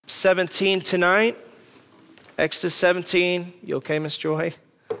17 tonight. Exodus 17. You okay, Miss Joy?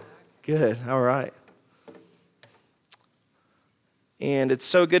 Good. All right. And it's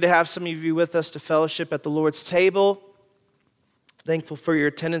so good to have some of you with us to fellowship at the Lord's table. Thankful for your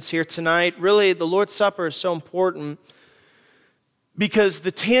attendance here tonight. Really, the Lord's Supper is so important because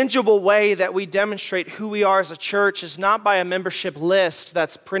the tangible way that we demonstrate who we are as a church is not by a membership list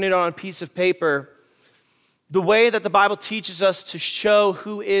that's printed on a piece of paper. The way that the Bible teaches us to show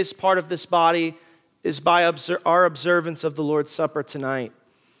who is part of this body is by our observance of the Lord's Supper tonight.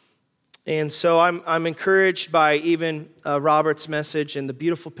 And so I'm encouraged by even Robert's message and the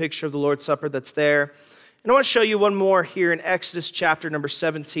beautiful picture of the Lord's Supper that's there. And I want to show you one more here in Exodus chapter number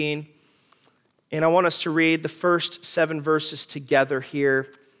 17. And I want us to read the first 7 verses together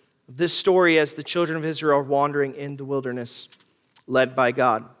here. This story as the children of Israel are wandering in the wilderness, led by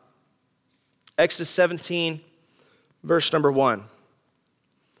God. Exodus 17, verse number 1.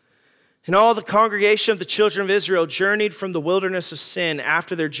 And all the congregation of the children of Israel journeyed from the wilderness of Sin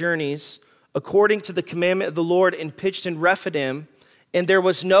after their journeys, according to the commandment of the Lord, and pitched in Rephidim, and there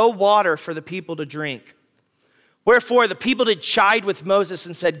was no water for the people to drink. Wherefore the people did chide with Moses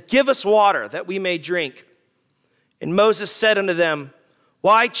and said, "Give us water, that we may drink." And Moses said unto them,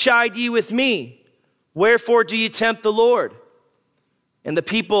 "Why chide ye with me? Wherefore do ye tempt the Lord?" And the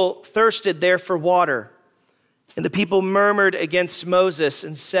people thirsted there for water. And the people murmured against Moses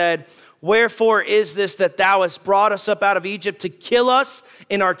and said, "Wherefore is this that thou hast brought us up out of Egypt to kill us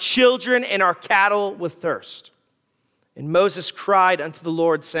and our children and our cattle with thirst?" And Moses cried unto the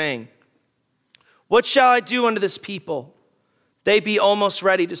Lord, saying, "What shall I do unto this people? They be almost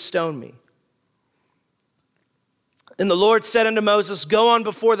ready to stone me." And the Lord said unto Moses, "Go on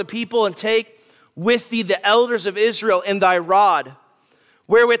before the people and take with thee the elders of Israel and thy rod,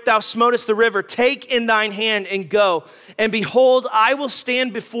 wherewith thou smotest the river, take in thine hand and go. And behold, I will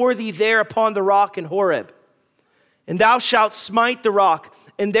stand before thee there upon the rock in Horeb. And thou shalt smite the rock,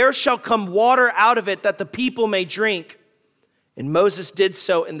 and there shall come water out of it that the people may drink." And Moses did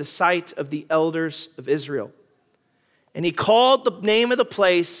so in the sight of the elders of Israel. And he called the name of the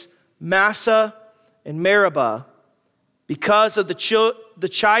place Massah and Meribah, because of the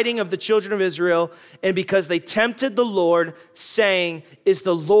chiding of the children of Israel, and because they tempted the Lord, saying, "Is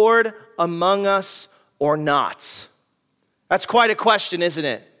the Lord among us or not?" That's quite a question, isn't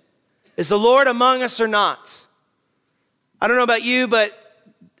it? Is the Lord among us or not? I don't know about you, but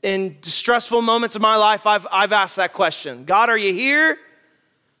in distressful moments of my life, I've asked that question. God, are you here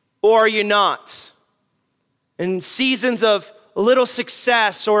or are you not? In seasons of little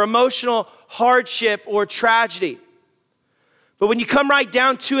success or emotional hardship or tragedy. But when you come right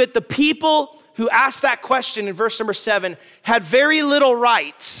down to it, the people who asked that question in verse number 7 had very little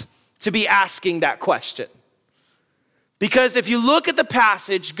right to be asking that question. Because if you look at the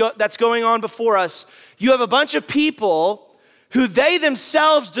passage that's going on before us, you have a bunch of people who they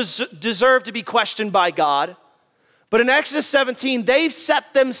themselves deserve to be questioned by God. But in Exodus 17, they've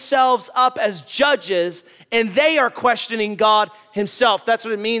set themselves up as judges, and they are questioning God himself. That's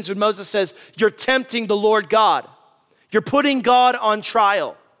what it means when Moses says, you're tempting the Lord God. You're putting God on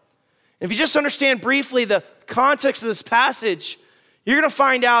trial. And if you just understand briefly the context of this passage, you're going to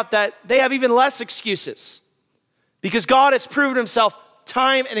find out that they have even less excuses because God has proven himself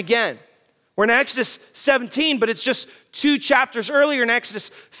time and again. We're in Exodus 17, but it's just 2 chapters earlier in Exodus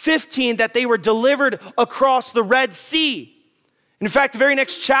 15 that they were delivered across the Red Sea. And in fact, the very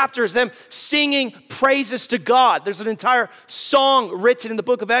next chapter is them singing praises to God. There's an entire song written in the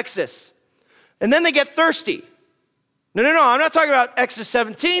book of Exodus. And then they get thirsty. No, I'm not talking about Exodus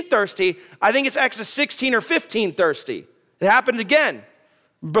 17 thirsty. I think it's Exodus 16 or 15 thirsty. It happened again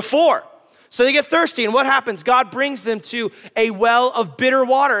before. So they get thirsty, and what happens? God brings them to a well of bitter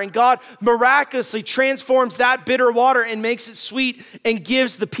water, and God miraculously transforms that bitter water and makes it sweet and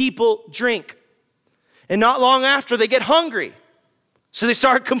gives the people drink. And not long after, they get hungry. So they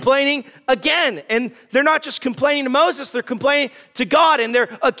start complaining again, and they're not just complaining to Moses, they're complaining to God, and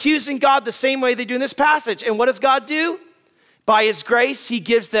they're accusing God the same way they do in this passage. And what does God do? By his grace, he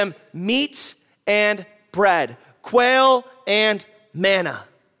gives them meat and bread, quail and manna.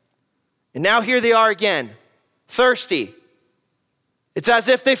 And now here they are again, thirsty. It's as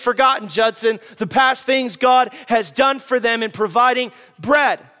if they've forgotten, Judson, the past things God has done for them in providing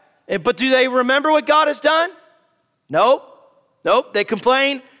bread. But do they remember what God has done? Nope. They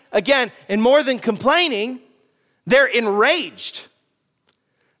complain again. And more than complaining, they're enraged.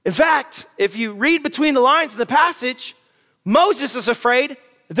 In fact, if you read between the lines of the passage, Moses is afraid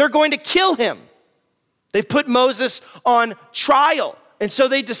they're going to kill him. They've put Moses on trial. And so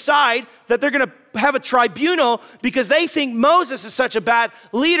they decide that they're going to have a tribunal because they think Moses is such a bad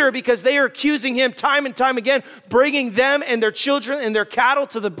leader because they are accusing him time and time again, bringing them and their children and their cattle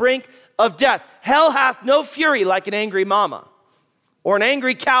to the brink of death. Hell hath no fury like an angry mama, or an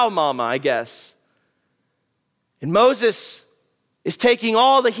angry cow mama, I guess. And Moses is taking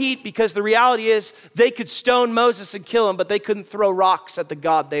all the heat because the reality is they could stone Moses and kill him, but they couldn't throw rocks at the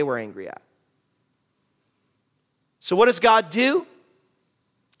God they were angry at. So what does God do?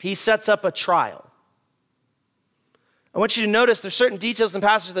 He sets up a trial. I want you to notice there's certain details in the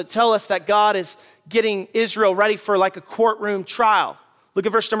passage that tell us that God is getting Israel ready for like a courtroom trial. Look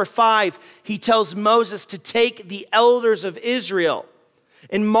at verse number 5. He tells Moses to take the elders of Israel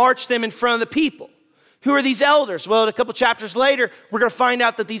and march them in front of the people. Who are these elders? Well, a couple chapters later, we're going to find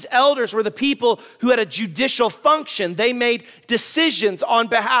out that these elders were the people who had a judicial function. They made decisions on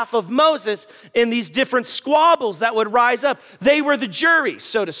behalf of Moses in these different squabbles that would rise up. They were the jury,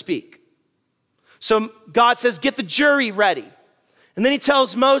 so to speak. So God says, get the jury ready. And then he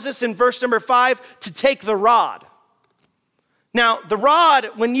tells Moses in verse number 5 to take the rod. Now, the rod,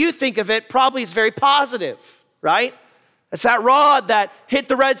 when you think of it, probably is very positive, right? It's that rod that hit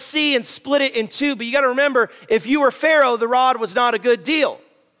the Red Sea and split it in two. But you got to remember, if you were Pharaoh, the rod was not a good deal.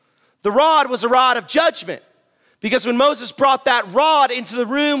 The rod was a rod of judgment. Because when Moses brought that rod into the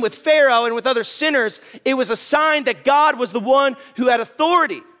room with Pharaoh and with other sinners, it was a sign that God was the one who had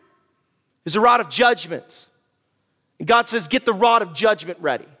authority. It was a rod of judgment. And God says, get the rod of judgment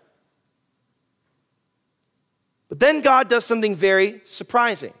ready. But then God does something very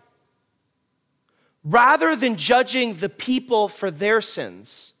surprising. Rather than judging the people for their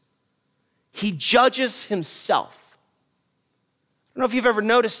sins, he judges himself. I don't know if you've ever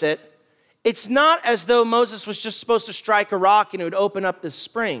noticed it. It's not as though Moses was just supposed to strike a rock and it would open up this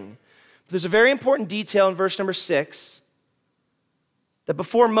spring. But there's a very important detail in verse number 6 that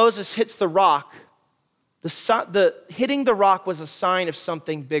before Moses hits the rock, the hitting the rock was a sign of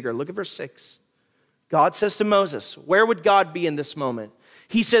something bigger. Look at verse 6. God says to Moses, where would God be in this moment?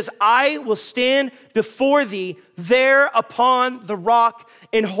 He says, I will stand before thee there upon the rock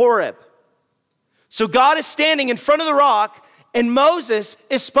in Horeb. So God is standing in front of the rock, and Moses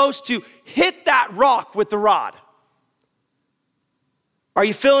is supposed to hit that rock with the rod. Are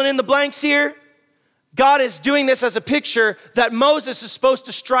you filling in the blanks here? God is doing this as a picture that Moses is supposed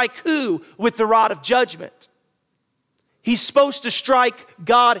to strike who with the rod of judgment? He's supposed to strike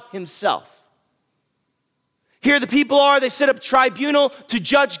God himself. Here the people are, they set up a tribunal to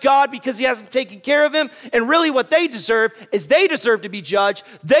judge God because he hasn't taken care of him. And really what they deserve is they deserve to be judged.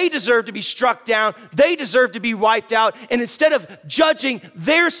 They deserve to be struck down. They deserve to be wiped out. And instead of judging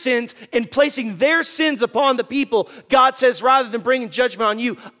their sins and placing their sins upon the people, God says, rather than bringing judgment on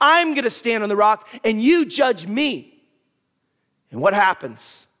you, I'm going to stand on the rock and you judge me. And what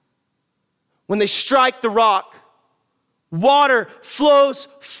happens? When they strike the rock, water flows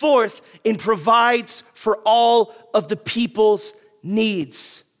forth and provides for all of the people's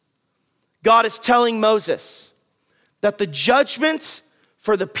needs. God is telling Moses that the judgment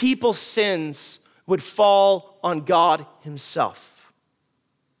for the people's sins would fall on God himself.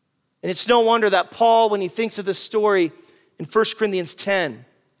 And it's no wonder that Paul, when he thinks of this story in 1 Corinthians 10,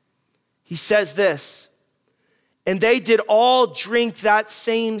 he says this, and they did all drink that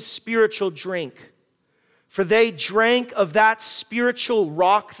same spiritual drink, for they drank of that spiritual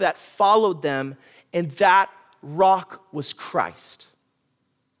rock that followed them, and that rock was Christ.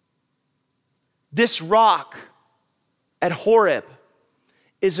 This rock at Horeb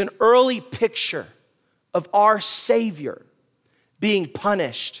is an early picture of our Savior being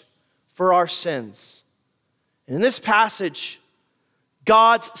punished for our sins. And in this passage,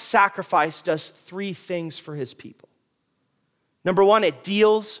 God's sacrifice does three things for his people. Number one, it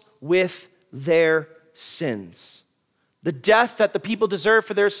deals with their sins. The death that the people deserve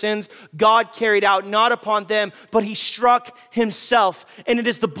for their sins, God carried out not upon them, but he struck himself. And it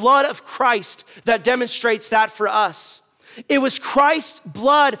is the blood of Christ that demonstrates that for us. It was Christ's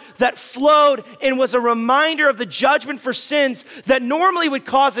blood that flowed and was a reminder of the judgment for sins that normally would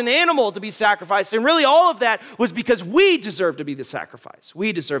cause an animal to be sacrificed. And really all of that was because we deserve to be the sacrifice.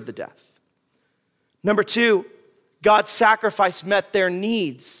 We deserve the death. Number two, God's sacrifice met their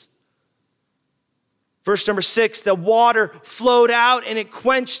needs. Verse number 6, the water flowed out and it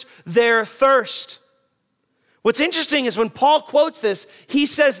quenched their thirst. What's interesting is when Paul quotes this, he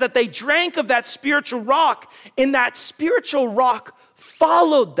says that they drank of that spiritual rock, and that spiritual rock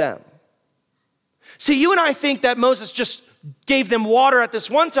followed them. See, you and I think that Moses just gave them water at this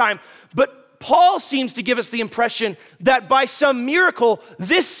one time, but Paul seems to give us the impression that by some miracle,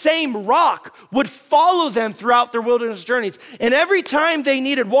 this same rock would follow them throughout their wilderness journeys. And every time they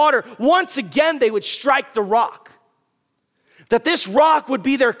needed water, once again, they would strike the rock. That this rock would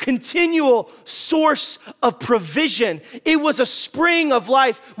be their continual source of provision. It was a spring of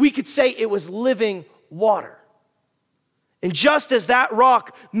life. We could say it was living water. And just as that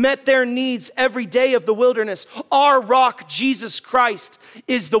rock met their needs every day of the wilderness, our rock, Jesus Christ,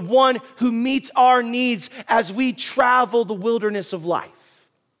 is the one who meets our needs as we travel the wilderness of life.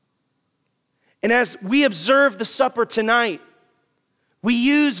 And as we observe the supper tonight, we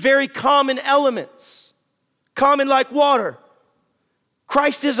use very common elements, common like water.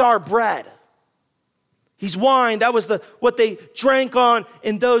 Christ is our bread. He's wine. That was what they drank on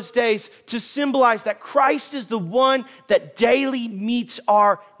in those days to symbolize that Christ is the one that daily meets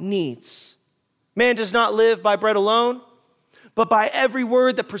our needs. Man does not live by bread alone, but by every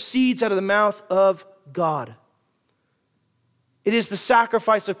word that proceeds out of the mouth of God. It is the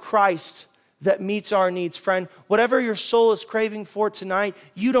sacrifice of Christ that meets our needs. Friend, whatever your soul is craving for tonight,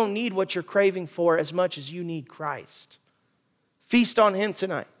 you don't need what you're craving for as much as you need Christ. Feast on him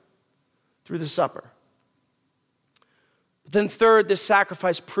tonight through the supper. Then third, this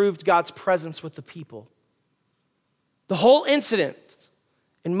sacrifice proved God's presence with the people. The whole incident,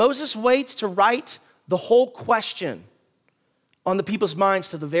 and Moses waits to write the whole question on the people's minds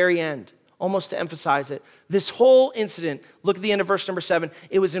to the very end, almost to emphasize it. This whole incident, look at the end of verse number 7,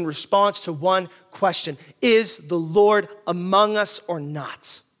 it was in response to one question: is the Lord among us or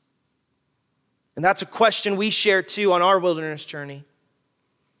not? And that's a question we share too on our wilderness journey.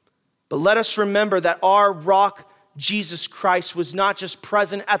 But let us remember that our rock, Jesus Christ, was not just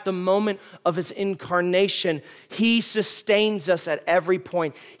present at the moment of his incarnation. He sustains us at every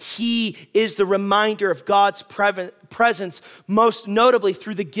point. He is the reminder of God's presence, most notably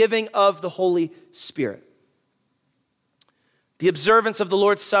through the giving of the Holy Spirit. The observance of the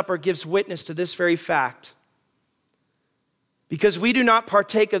Lord's Supper gives witness to this very fact, because we do not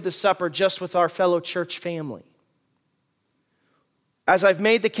partake of the supper just with our fellow church family. As I've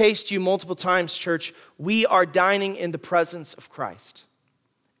made the case to you multiple times, church, we are dining in the presence of Christ.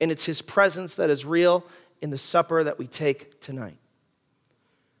 And it's his presence that is real in the supper that we take tonight.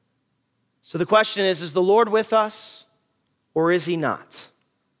 So the question is the Lord with us or is he not?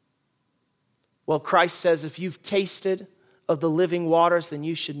 Well, Christ says, if you've tasted of the living waters, then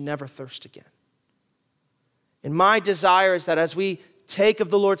you should never thirst again. And my desire is that as we take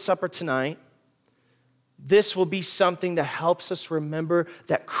of the Lord's Supper tonight, this will be something that helps us remember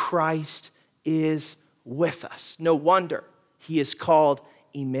that Christ is with us. No wonder he is called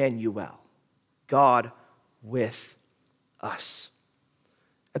Emmanuel, God with us.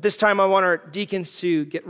 At this time, I want our deacons to get